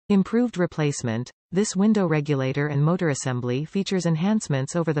Improved replacement. This window regulator and motor assembly features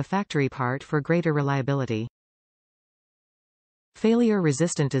enhancements over the factory part for greater reliability.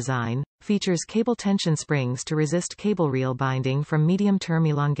 Failure-resistant design. Features cable tension springs to resist cable reel binding from medium-term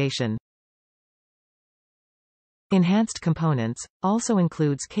elongation. Enhanced components. Also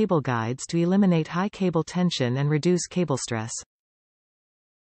includes cable guides to eliminate high cable tension and reduce cable stress.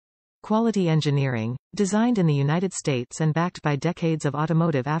 Quality engineering. Designed in the United States and backed by decades of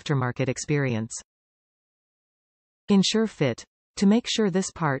automotive aftermarket experience. Ensure fit. To make sure this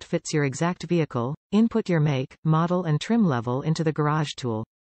part fits your exact vehicle, input your make, model and trim level into the garage tool.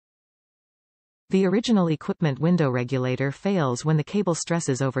 The original equipment window regulator fails when the cable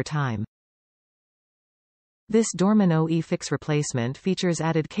stresses over time. This Dorman OE fix replacement features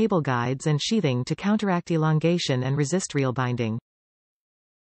added cable guides and sheathing to counteract elongation and resist reel binding.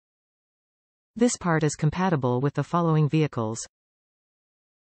 This part is compatible with the following vehicles.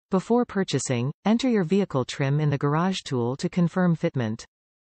 Before purchasing, enter your vehicle trim in the garage tool to confirm fitment.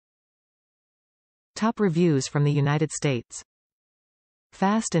 Top reviews from the United States.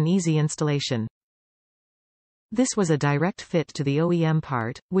 Fast and easy installation. This was a direct fit to the OEM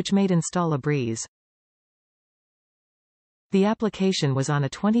part, which made install a breeze. The application was on a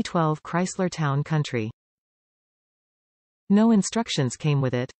 2012 Chrysler Town Country. No instructions came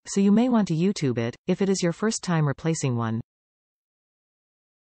with it, so you may want to YouTube it, if it is your first time replacing one.